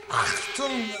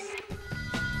Achtung!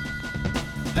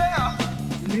 Yeah!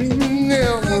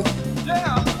 Yeah.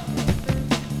 Yeah!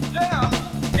 Yeah!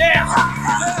 Yeah!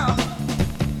 Yeah!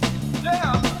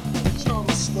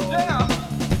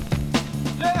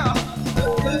 Yeah! Yeah!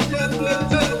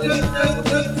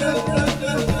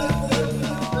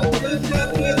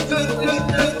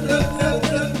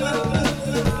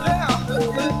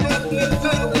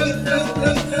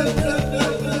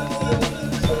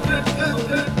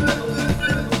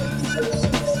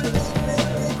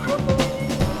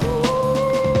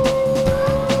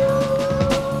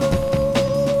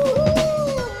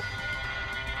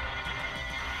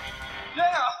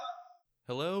 Yeah!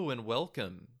 Hello and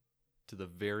welcome to the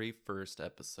very first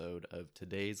episode of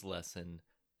today's lesson,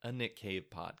 a Nick Cave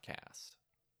podcast.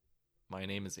 My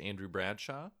name is Andrew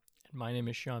Bradshaw, And my name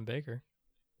is Sean Baker.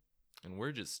 and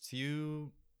we're just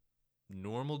two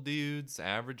normal dudes,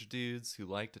 average dudes who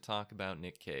like to talk about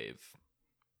Nick Cave.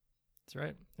 That's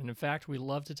right. And in fact, we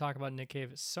love to talk about Nick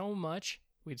Cave so much,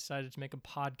 we decided to make a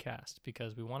podcast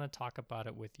because we want to talk about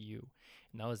it with you.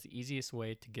 And that was the easiest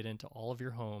way to get into all of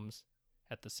your homes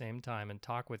at the same time and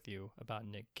talk with you about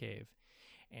Nick Cave.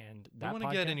 And I that want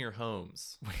to get in your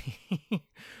homes.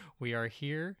 we are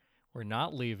here. We're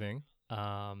not leaving.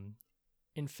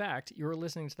 In fact, you're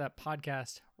listening to that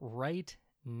podcast right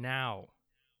now.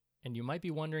 And you might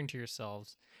be wondering to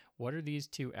yourselves, what are these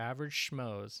two average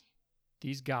schmoes,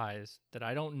 these guys that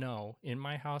I don't know in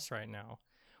my house right now,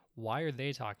 why are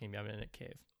they talking about Nick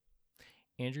Cave?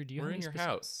 Andrew, do you We're have in any your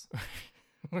house.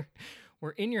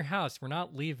 we're in your house. We're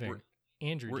not leaving.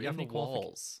 Andrew, We're do you have in any the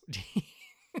walls.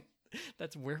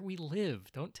 That's where we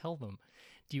live. Don't tell them.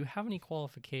 Do you have any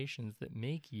qualifications that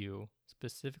make you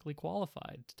specifically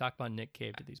qualified to talk about Nick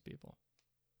Cave to these people?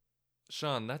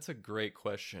 Sean, that's a great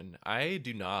question. I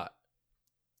do not.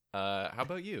 How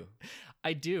about you?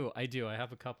 I do. I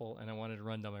have a couple, and I wanted to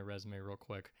run down my resume real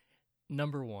quick.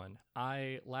 Number one,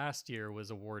 I last year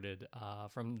was awarded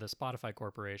from the Spotify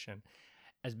Corporation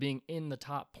as being in the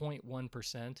top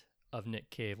 0.1% of Nick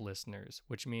Cave listeners,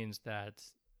 which means that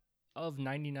of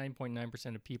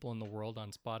 99.9% of people in the world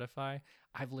on Spotify,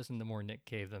 I've listened to more Nick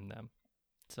Cave than them.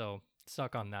 So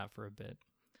suck on that for a bit.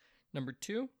 Number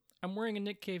two, I'm wearing a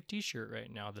Nick Cave t-shirt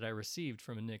right now that I received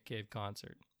from a Nick Cave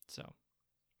concert. So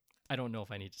I don't know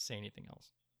if I need to say anything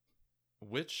else.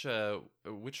 Which shirt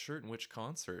and which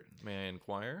concert? May I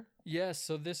inquire? Yes,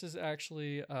 so this is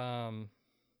actually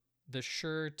the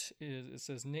shirt it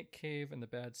says Nick Cave and the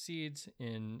Bad Seeds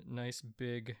in nice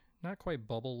big, not quite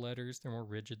bubble letters. They're more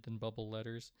rigid than bubble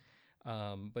letters.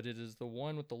 But it is the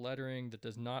one with the lettering that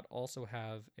does not also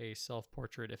have a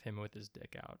self-portrait of him with his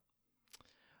dick out.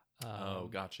 Oh,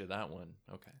 gotcha, that one.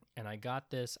 Okay. And I got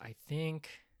this, I think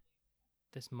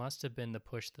this must have been the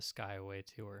Push the Sky Away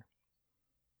tour.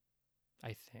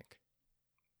 I think.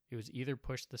 It was either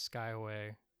Push the Sky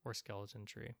Away or Skeleton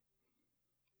Tree.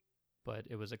 But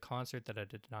it was a concert that I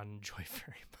did not enjoy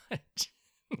very much.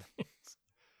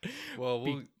 Well,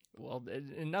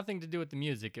 And nothing to do with the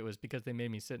music. It was because they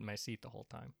made me sit in my seat the whole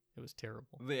time. It was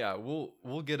terrible. yeah,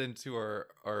 we'll get into our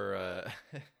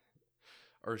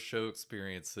our show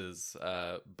experiences.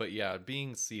 But yeah,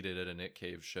 being seated at a Nick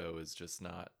Cave show is just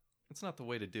not. It's not the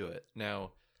way to do it.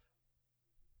 Now,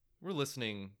 we're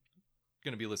going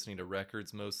to be listening to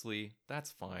records mostly.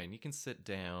 That's fine. You can sit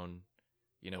down.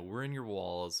 You know, we're in your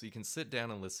walls. You can sit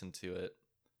down and listen to it.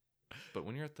 But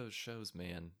when you're at those shows,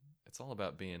 man, it's all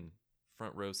about being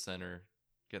front row center,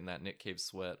 getting that Nick Cave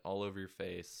sweat all over your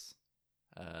face.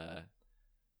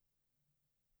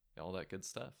 All that good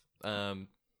stuff.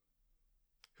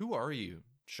 Who are you,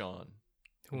 Sean?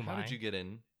 Who am How I? did you get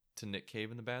into Nick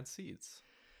Cave and the Bad Seeds?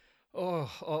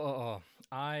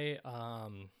 I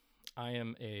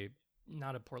am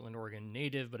not a Portland, Oregon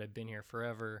native, but I've been here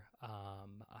forever.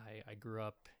 I grew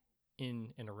up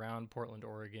in and around Portland,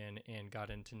 Oregon, and got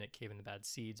into Nick Cave and the Bad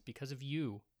Seeds because of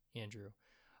you, Andrew.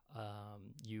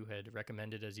 You had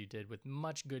recommended, as you did, with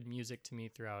much good music to me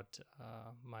throughout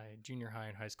my junior high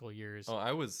and high school years. Oh,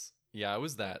 I was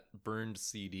that burned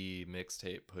CD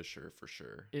mixtape pusher for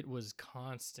sure. It was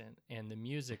constant, and the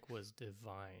music was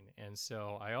divine. And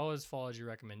so I always followed your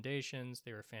recommendations.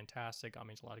 They were fantastic. Got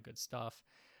me into a lot of good stuff.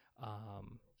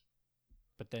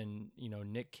 But then,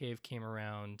 Nick Cave came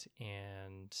around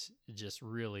and just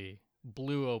really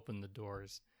blew open the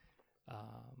doors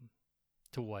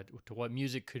to what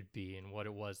music could be and what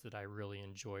it was that I really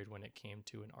enjoyed when it came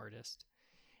to an artist.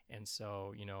 And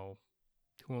so,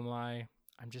 who am I?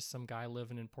 I'm just some guy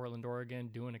living in Portland, Oregon,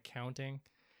 doing accounting,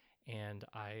 and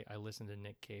I listen to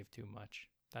Nick Cave too much.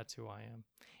 That's who I am.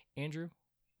 Andrew, a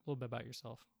little bit about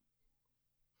yourself.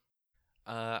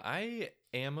 I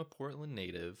am a Portland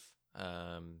native.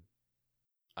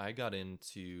 I got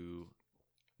into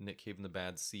Nick Cave and the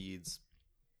Bad Seeds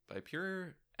by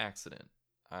pure accident.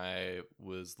 I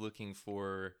was looking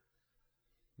for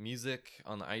music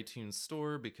on the iTunes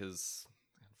store because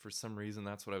for some reason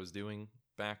that's what I was doing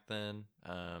back then.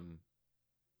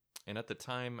 And at the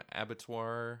time,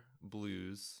 Abattoir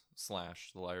Blues / The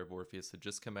Lyre of Orpheus had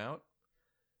just come out.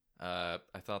 I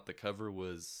thought the cover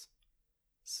was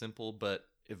simple but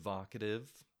evocative.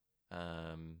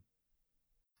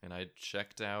 And I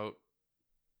checked out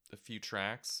a few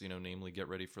tracks, namely Get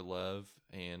Ready for Love,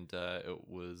 and it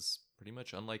was pretty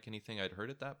much unlike anything I'd heard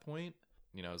at that point.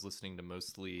 I was listening to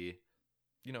mostly,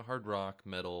 hard rock,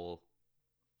 metal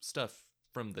stuff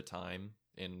from the time,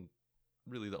 and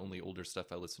really the only older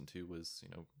stuff I listened to was,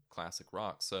 classic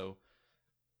rock. So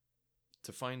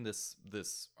to find this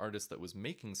artist that was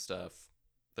making stuff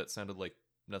that sounded like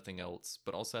nothing else,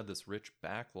 but also had this rich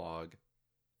backlog,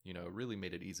 really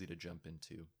made it easy to jump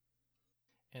into.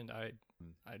 And I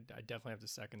definitely have to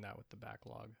second that with the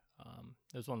backlog.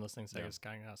 It was one of those things that I just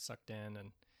kind of got sucked in.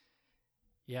 And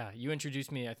yeah, you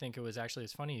introduced me. I think it was actually,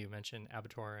 it's funny you mentioned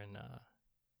Abattoir and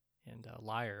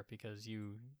Lyre, because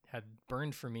you had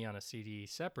burned for me on a CD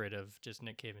separate of just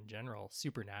Nick Cave in general,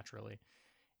 Supernaturally.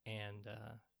 And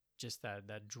just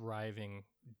that driving,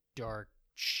 dark,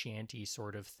 shanty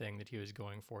sort of thing that he was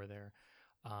going for there.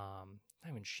 Not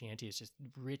even shanty, it's just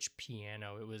rich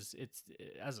piano. It's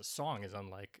as a song is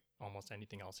unlike almost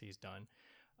anything else he's done.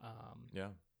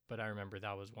 But I remember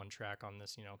that was one track on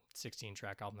this 16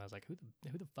 track album. I was like,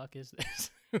 who the fuck is this?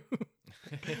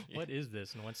 What is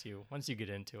this? And once you get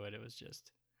into it, it was just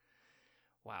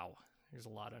wow, there's a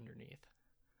lot underneath.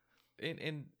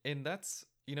 And that's,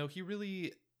 he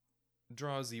really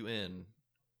draws you in,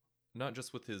 not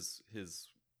just with his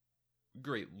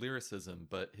great lyricism,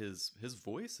 but his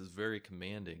voice is very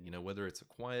commanding. Whether it's a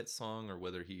quiet song or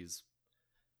whether he's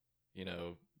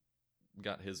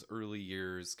got his early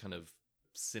years kind of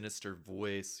sinister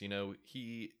voice,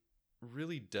 he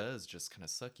really does just kind of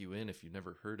suck you in if you've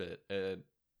never heard it.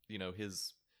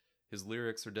 His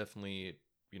lyrics are definitely,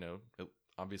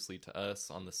 obviously to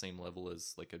us on the same level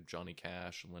as like a Johnny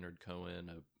Cash, a Leonard Cohen,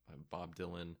 a Bob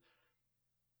Dylan.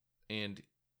 And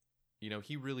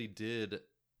he really did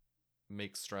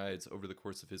make strides over the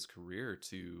course of his career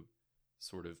to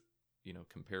sort of,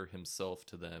 compare himself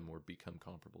to them or become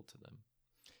comparable to them.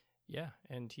 Yeah,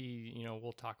 and he,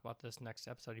 we'll talk about this next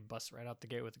episode. He busts right out the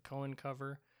gate with a Cohen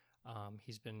cover.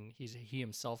 He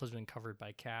himself has been covered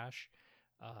by Cash.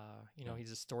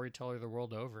 He's a storyteller the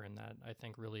world over, and that I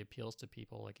think really appeals to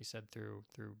people, like you said, through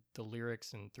the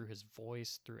lyrics and through his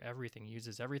voice, through everything. He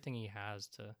uses everything he has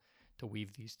to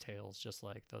weave these tales, just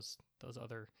like those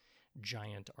other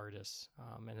giant artists,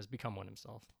 and has become one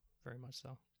himself, very much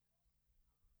so.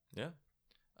 Yeah.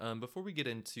 Before we get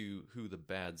into who the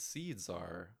Bad Seeds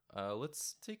are,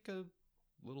 let's take a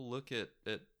little look at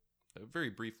a very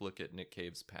brief look at Nick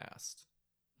Cave's past.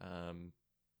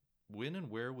 When and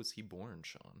where was he born,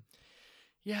 Sean?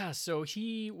 Yeah, so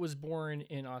he was born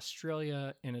in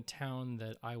Australia in a town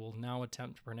that I will now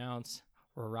attempt to pronounce,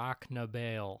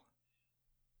 Warracknabeal.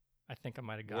 I think I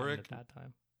might have gotten it at that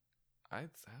time. That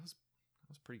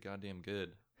was pretty goddamn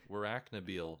good.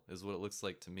 Warracknabeal is what it looks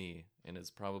like to me, and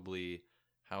is probably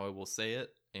how I will say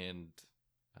it. And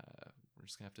we're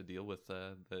just gonna have to deal with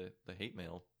the hate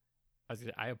mail.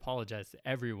 I apologize to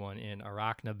everyone in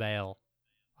Warracknabeal,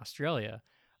 Australia,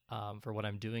 for what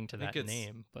I'm doing to that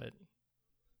name, but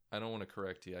I don't want to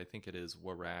correct you. I think it is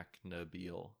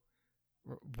Warracknabeal.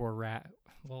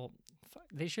 Well,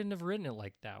 they shouldn't have written it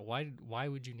like that. Why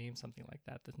would you name something like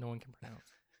that no one can pronounce?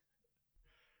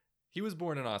 He was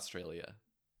born in Australia.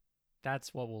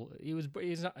 That's what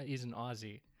he's an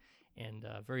Aussie, and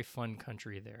a very fun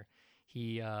country there.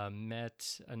 He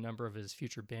met a number of his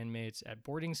future bandmates at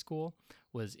boarding school,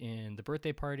 was in The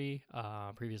Birthday Party,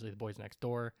 previously The Boys Next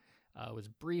Door, was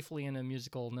briefly in a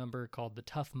musical number called The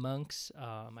Tough Monks.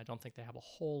 I don't think they have a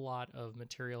whole lot of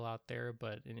material out there,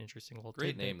 but an interesting little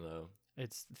Great tidbit. name, though.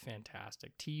 It's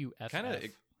fantastic. TUFF. Kind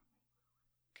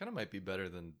of might be better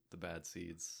than The Bad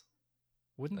Seeds.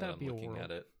 Wouldn't that be a looking world?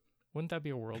 at it. Wouldn't that be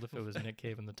a world if it was Nick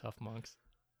Cave and the Tough Monks?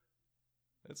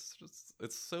 It's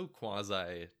so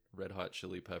quasi Red Hot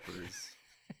Chili Peppers.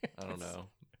 I don't know.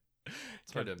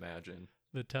 It's hard to imagine.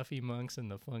 The Toughy Monks and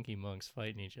the Funky Monks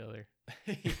fighting each other.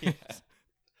 Yeah.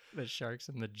 The Sharks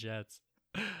and the Jets.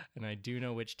 And I do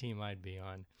know which team I'd be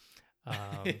on.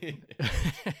 I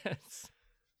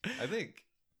think,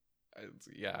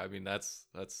 yeah, I mean, that's.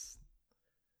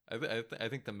 I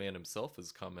think the man himself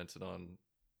has commented on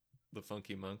the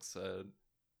Funky Monks on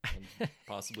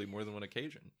possibly more than one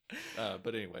occasion.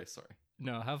 But anyway, sorry.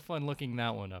 No, have fun looking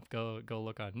that one up. Go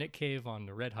look on Nick Cave on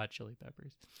the Red Hot Chili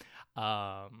Peppers.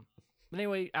 But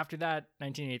anyway, after that,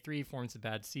 1983 forms the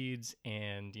Bad Seeds,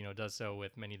 and does so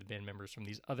with many of the band members from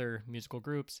these other musical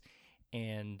groups,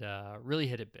 and really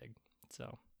hit it big.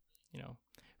 So,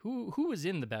 who was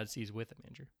in the Bad Seeds with him,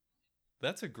 Andrew?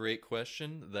 That's a great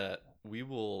question that we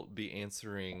will be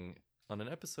answering on an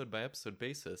episode by episode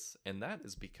basis, and that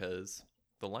is because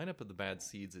the lineup of the Bad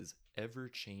Seeds is ever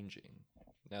changing.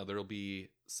 Now there'll be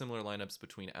similar lineups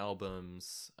between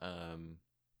albums, a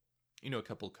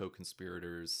couple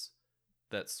co-conspirators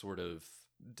that sort of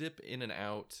dip in and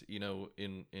out,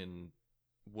 in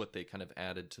what they kind of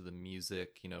added to the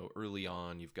music. Early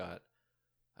on you've got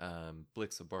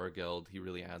Blix of Bargeld. He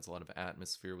really adds a lot of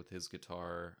atmosphere with his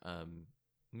guitar.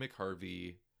 Mick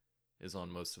Harvey is on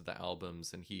most of the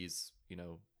albums, and he's,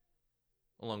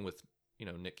 along with,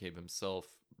 Nick Cave himself,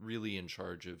 really in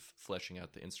charge of fleshing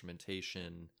out the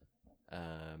instrumentation.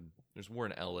 There's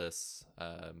Warren Ellis,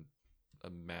 a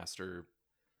master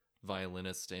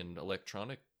violinist and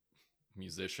electronic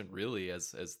musician, really,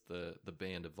 as the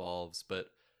band evolves.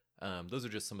 But those are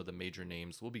just some of the major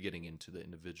names. We'll be getting into the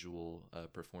individual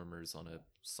performers on a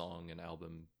song and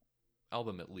album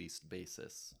at least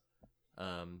basis.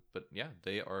 But yeah,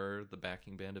 they are the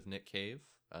backing band of Nick Cave.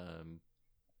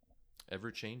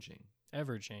 Ever changing.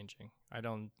 I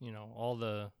don't, all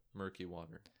the murky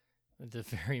water. The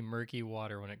very murky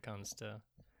water when it comes to,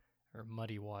 or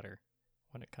muddy water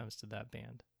when it comes to that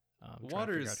band.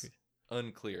 Water's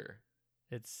unclear.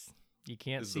 You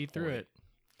can't see through it.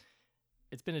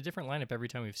 It's been a different lineup every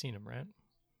time we've seen him, right?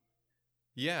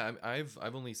 Yeah, I've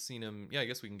only seen him. Yeah, I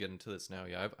guess we can get into this now.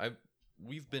 Yeah,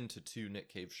 we've been to 2 Nick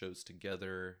Cave shows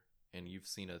together, and you've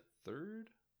seen a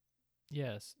third?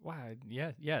 Yes. Wow.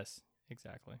 Yeah. Yes.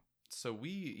 Exactly. So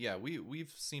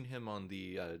we've seen him on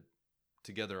the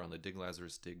together on the Dig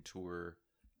Lazarus Dig tour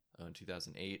in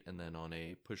 2008, and then on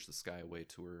a Push the Sky Away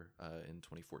tour in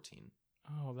 2014.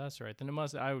 Oh, that's right. Then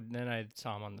I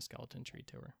saw him on the Skeleton Tree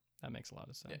tour. That makes a lot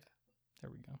of sense. Yeah. There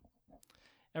we go.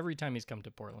 Every time he's come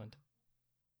to Portland,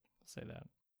 I'll say that.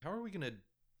 How are we going to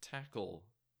tackle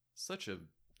such a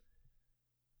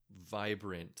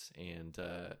vibrant and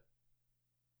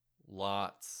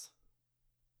lots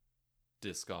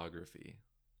discography?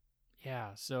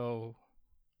 Yeah, so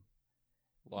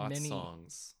lots of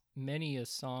songs. Many a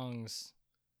songs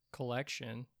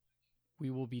collection.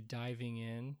 We will be diving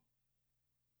in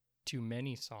to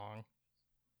many song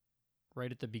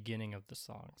right at the beginning of the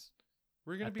songs.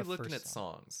 We're going to be looking at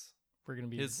songs. We're going to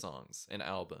be his songs and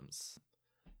albums.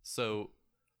 So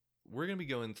we're going to be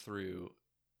going through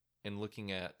and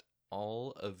looking at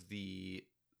all of the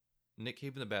Nick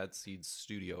Cave and the Bad Seeds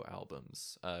studio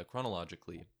albums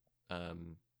chronologically.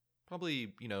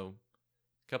 Probably, a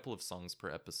couple of songs per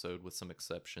episode with some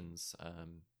exceptions.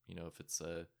 If it's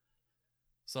a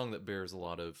song that bears a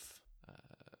lot of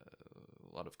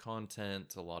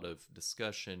content, a lot of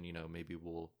discussion, maybe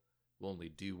we'll only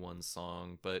do one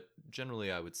song, but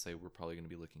generally I would say we're probably going to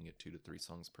be looking at 2 to 3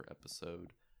 songs per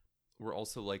episode. We're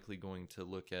also likely going to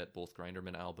look at both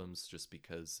Grinderman albums, just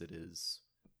because it is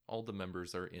all the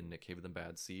members are in Nick Cave and the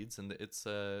Bad Seeds, and it's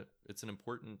an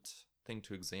important thing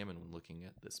to examine when looking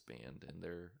at this band and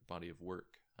their body of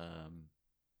work.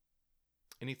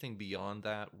 Anything beyond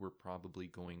that, we're probably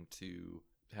going to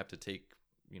have to take,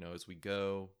 as we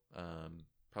go.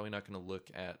 Probably not going to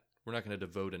we're not going to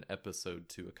devote an episode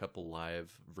to a couple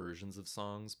live versions of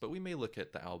songs, but we may look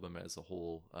at the album as a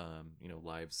whole,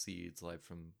 live Seeds, live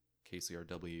from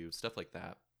KCRW, stuff like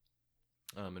that.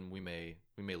 And we may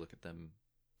look at them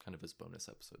kind of as bonus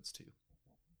episodes too.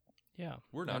 Yeah.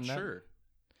 We're not sure.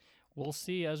 We'll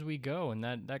see as we go, and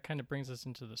that kind of brings us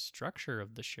into the structure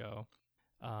of the show.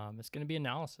 It's going to be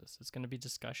analysis. It's going to be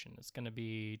discussion. It's going to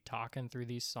be talking through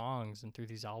these songs and through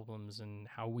these albums and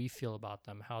how we feel about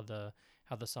them, how the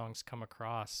songs come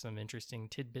across, some interesting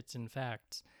tidbits and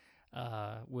facts,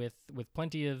 with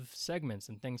plenty of segments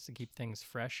and things to keep things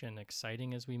fresh and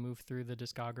exciting as we move through the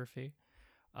discography.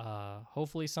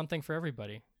 Hopefully something for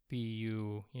everybody. Be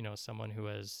you, someone who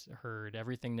has heard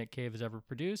everything Nick Cave has ever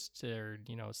produced, or,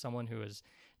 someone who has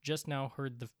just now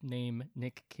heard the name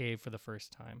Nick Cave for the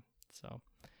first time. So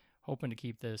hoping to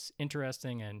keep this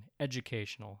interesting and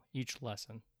educational each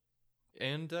lesson.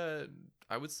 And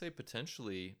I would say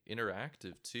potentially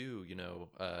interactive too.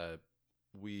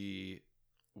 We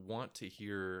want to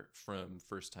hear from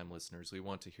first-time listeners. We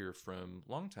want to hear from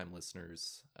long-time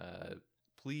listeners.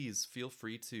 Please feel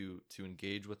free to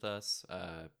engage with us.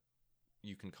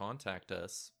 You can contact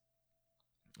us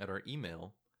at our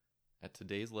email at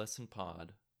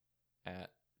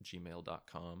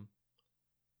todayslessonpod@gmail.com.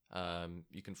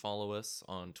 You can follow us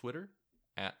on Twitter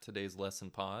at Today's Lesson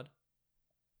Pod.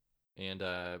 And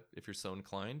if you're so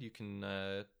inclined, you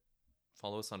can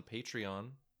follow us on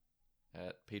Patreon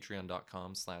at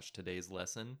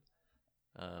patreon.com/todayslesson.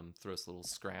 Throw us a little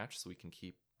scratch so we can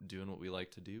keep doing what we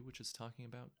like to do, which is talking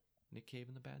about Nick Cave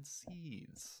and the Bad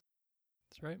Seeds.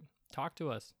 That's right. Talk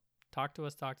to us. Talk to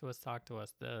us.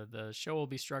 The show will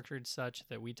be structured such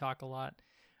that we talk a lot.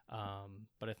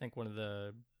 But I think one of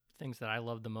the things that I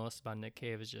love the most about Nick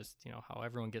Cave is just, how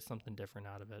everyone gets something different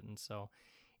out of it. And so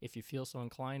if you feel so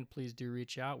inclined, please do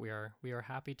reach out. We are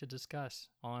happy to discuss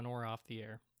on or off the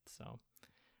air. So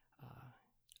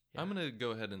yeah. I'm going to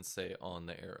go ahead and say on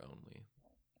the air only.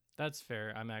 That's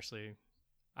fair.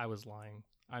 I was lying.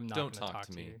 I'm not Don't going to talk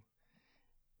to me. you.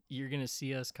 You're going to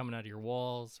see us coming out of your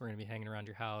walls. We're going to be hanging around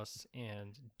your house,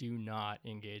 and do not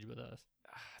engage with us.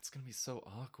 It's going to be so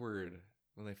awkward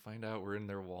when they find out we're in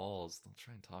their walls. They'll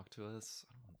try and talk to us.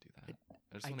 I don't want to do that.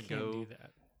 I just want to can't go do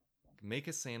that. make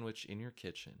a sandwich in your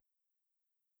kitchen.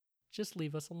 Just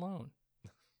leave us alone.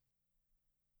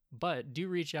 But do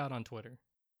reach out on Twitter.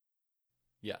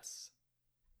 Yes.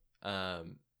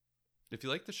 If you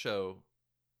like the show,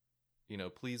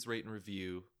 please rate and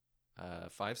review.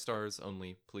 5 stars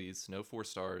only, please. No 4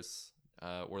 stars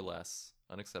or less.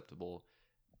 Unacceptable.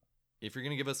 If you're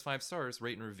going to give us 5 stars,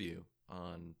 rate and review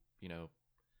on,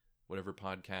 whatever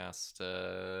podcast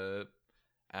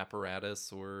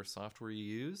apparatus or software you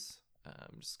use.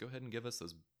 Just go ahead and give us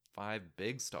those 5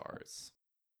 big stars.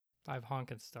 5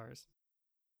 honking stars.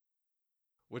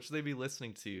 What should they be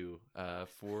listening to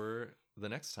for the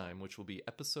next time, which will be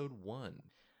episode 1?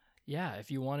 Yeah, if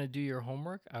you want to do your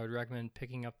homework, I would recommend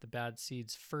picking up the Bad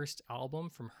Seeds' first album,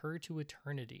 From Her to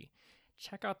Eternity.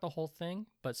 Check out the whole thing,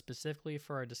 but specifically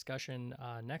for our discussion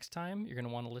next time, you're going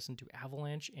to want to listen to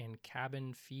Avalanche and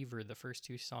Cabin Fever, the first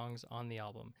 2 songs on the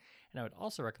album. And I would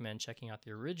also recommend checking out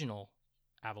the original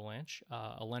Avalanche,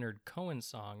 a Leonard Cohen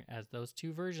song, as those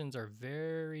 2 versions are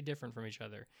very different from each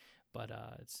other. But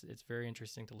it's very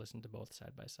interesting to listen to both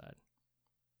side by side.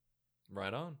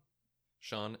 Right on.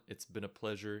 Sean, it's been a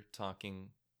pleasure talking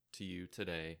to you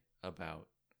today about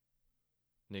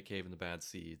Nick Cave and the Bad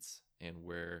Seeds and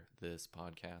where this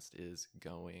podcast is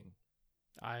going.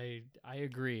 I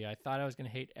agree. I thought I was going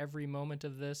to hate every moment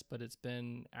of this, but it's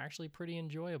been actually pretty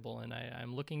enjoyable, and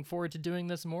I'm looking forward to doing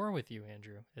this more with you,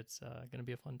 Andrew. It's going to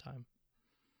be a fun time.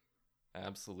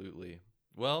 Absolutely.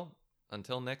 Well,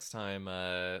 until next time,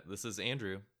 this is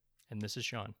Andrew. And this is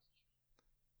Sean.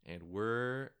 And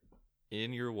we're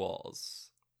in your walls.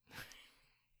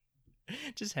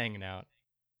 Just hanging out.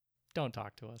 Don't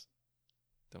talk to us.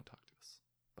 Don't talk to